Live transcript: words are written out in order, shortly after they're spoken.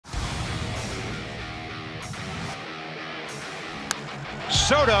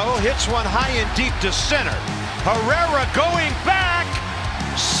Soto hits one high and deep to center. Herrera going back.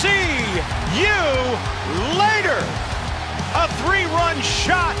 See you later. A 3-run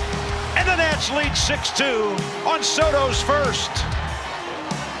shot, and the Nats lead 6-2 on Soto's first.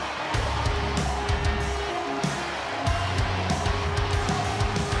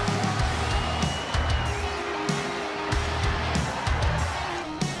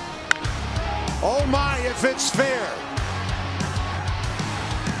 Oh my, if it's fair.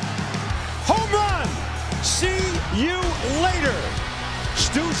 Home run! See you later.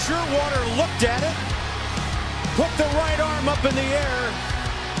 Stu Sherwater looked at it, put the right arm up in the air,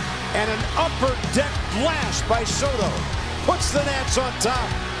 and an upper deck blast by Soto puts the Nats on top,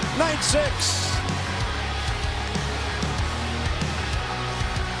 9-6.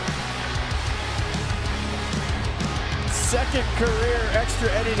 Second career extra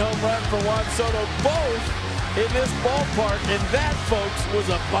inning home run for Juan Soto, both in this ballpark, and that, folks, was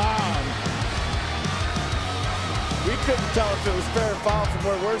a bomb. We couldn't tell if it was fair or foul from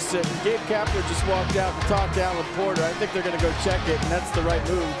where we're sitting. Gabe Kapler just walked out and talked to Alan Porter. I think they're going to go check it, and that's the right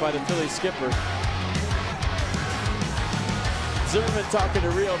move by the Philly skipper. Zimmerman talking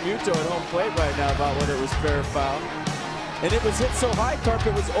to Rio Muto at home plate right now about whether it was fair or foul. And it was hit so high, Carp,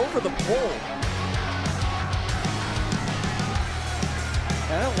 it was over the pole.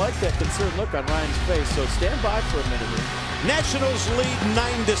 I don't like that concerned look on Ryan's face, so stand by for a minute here. Nationals lead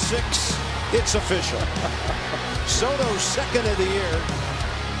 9-6. It's official. Soto's second of the year.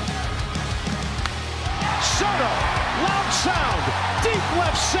 Soto, loud sound, deep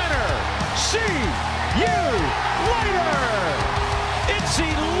left center. See you later. It's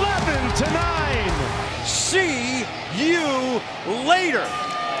 11-9. See you later.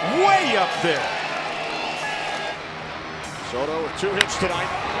 Way up there. Soto with 2 hits tonight.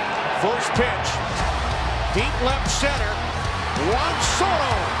 First pitch, deep left center. Juan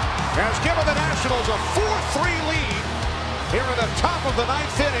Soto has given the Nationals a 4-3 lead here in the top of the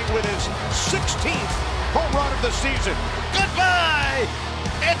 9th inning with his 16th home run of the season. Goodbye!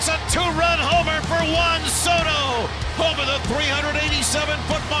 It's a 2-run homer for Juan Soto over the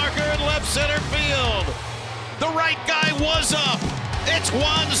 387-foot marker in left center field. The right guy was up. It's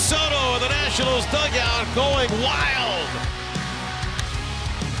Juan Soto in the Nationals dugout going wild.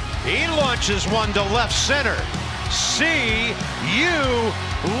 He launches one to left center. See you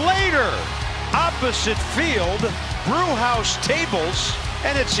later. Opposite field, Brewhouse tables,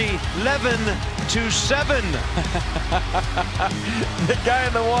 and it's 11-7. The guy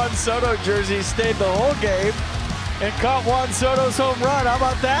in the Juan Soto jersey stayed the whole game and caught Juan Soto's home run. How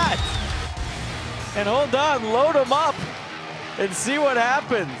about that? And hold on, load him up and see what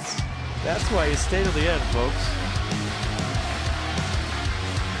happens. That's why he stayed to the end, folks.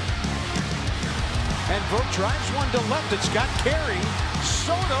 And Vogt drives one to left. It's got carry.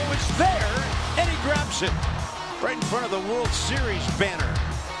 Soto is there, and he grabs it right in front of the World Series banner.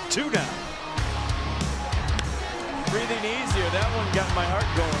 2 down. Breathing easier. That one got my heart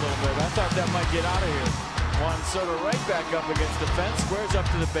going a little bit. I thought that might get out of here. Juan Soto right back up against the fence, squares up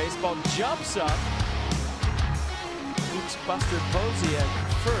to the baseball, jumps up. Luke's Buster Posey at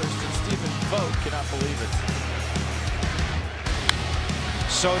first, and Stephen Vogt cannot believe it.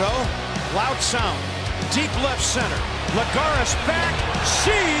 Soto, loud sound, deep left center. Lagares back.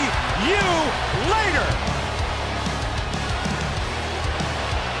 See you later.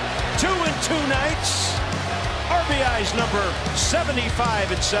 2 in 2 nights. RBIs number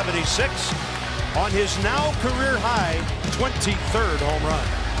 75 and 76 on his now career high 23rd home run.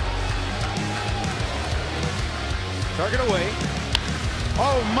 Target away.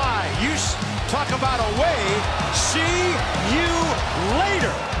 Oh my, you talk about away. See you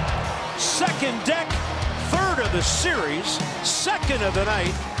later. Second deck, third of the series, second of the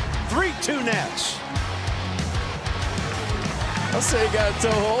night, 3-2 Nats. I'll say he got a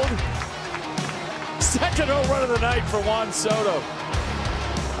toe hold. Second home run of the night for Juan Soto.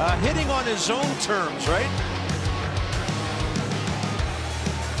 Hitting on his own terms, right?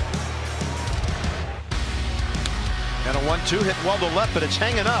 And a 1-2 hit well to left, but it's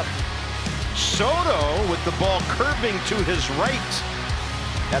hanging up. Soto with the ball curving to his right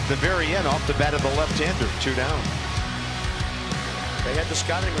at the very end off the bat of the left-hander. 2 down. They had the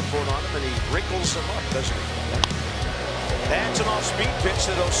scouting report on him, and he wrinkles him up, doesn't he? That's an off-speed pitch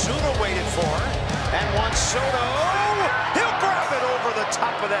that Osuna waited for. And Juan Soto, he'll grab it over the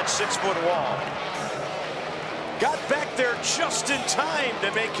top of that 6-foot wall. Got back there just in time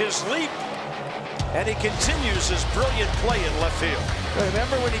to make his leap. And he continues his brilliant play in left field.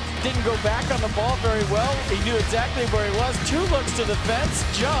 Remember when he didn't go back on the ball very well? He knew exactly where he was. 2 looks to the fence,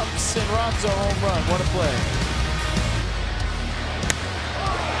 jumps, and robs a home run. What a play.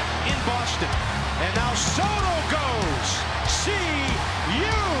 in Boston. And now Soto goes. See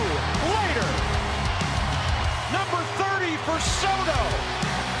you later. Number 30 for Soto.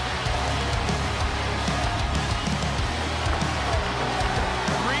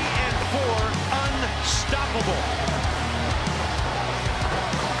 Unstoppable.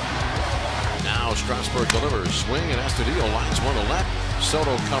 Now Strasburg delivers. Swing and Astudillo lines one to left.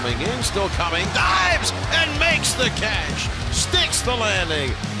 Soto coming in, still coming, dives and makes the catch. Sticks the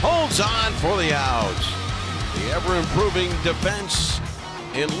landing, holds on for the out. The ever-improving defense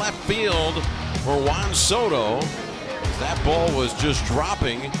in left field for Juan Soto. That ball was just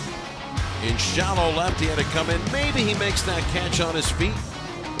dropping in shallow left. He had to come in. Maybe he makes that catch on his feet.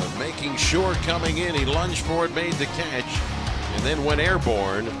 But making sure coming in, he lunged for it, made the catch, and then went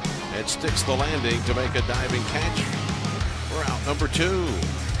airborne and sticks the landing to make a diving catch. We're out number 2.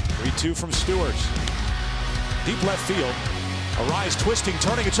 3-2 from Stewart. Deep left field. Arise twisting,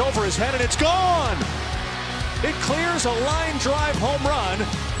 turning, it's over his head and it's gone! It clears a line drive home run.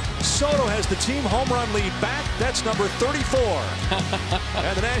 Soto has the team home run lead back. That's number 34.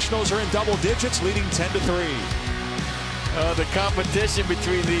 And the Nationals are in double digits, leading 10-3. The competition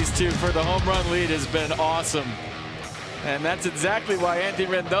between these two for the home run lead has been awesome. And that's exactly why Anthony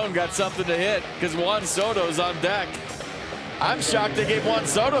Rendon got something to hit, because Juan Soto's on deck. I'm shocked they gave Juan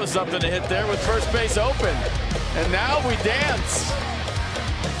Soto something to hit there with first base open. And now we dance.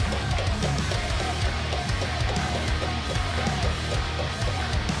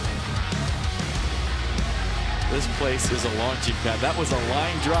 This place is a launching pad. That was a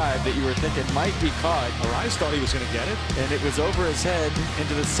line drive that you were thinking might be caught. Arise thought he was going to get it. And it was over his head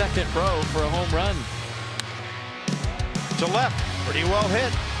into the second row for a home run. To left, pretty well hit.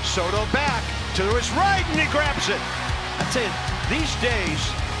 Soto back to his right, and he grabs it. I tell you, these days,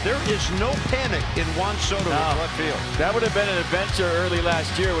 there is no panic in Juan Soto in left field. That would have been an adventure early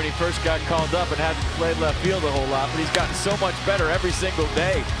last year when he first got called up and hadn't played left field a whole lot, but he's gotten so much better every single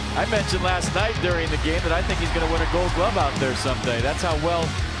day. I mentioned last night during the game that I think he's going to win a Gold Glove out there someday. That's how well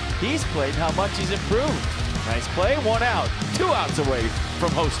he's played and how much he's improved. Nice play, 1 out, 2 outs away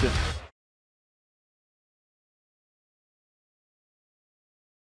from hosting.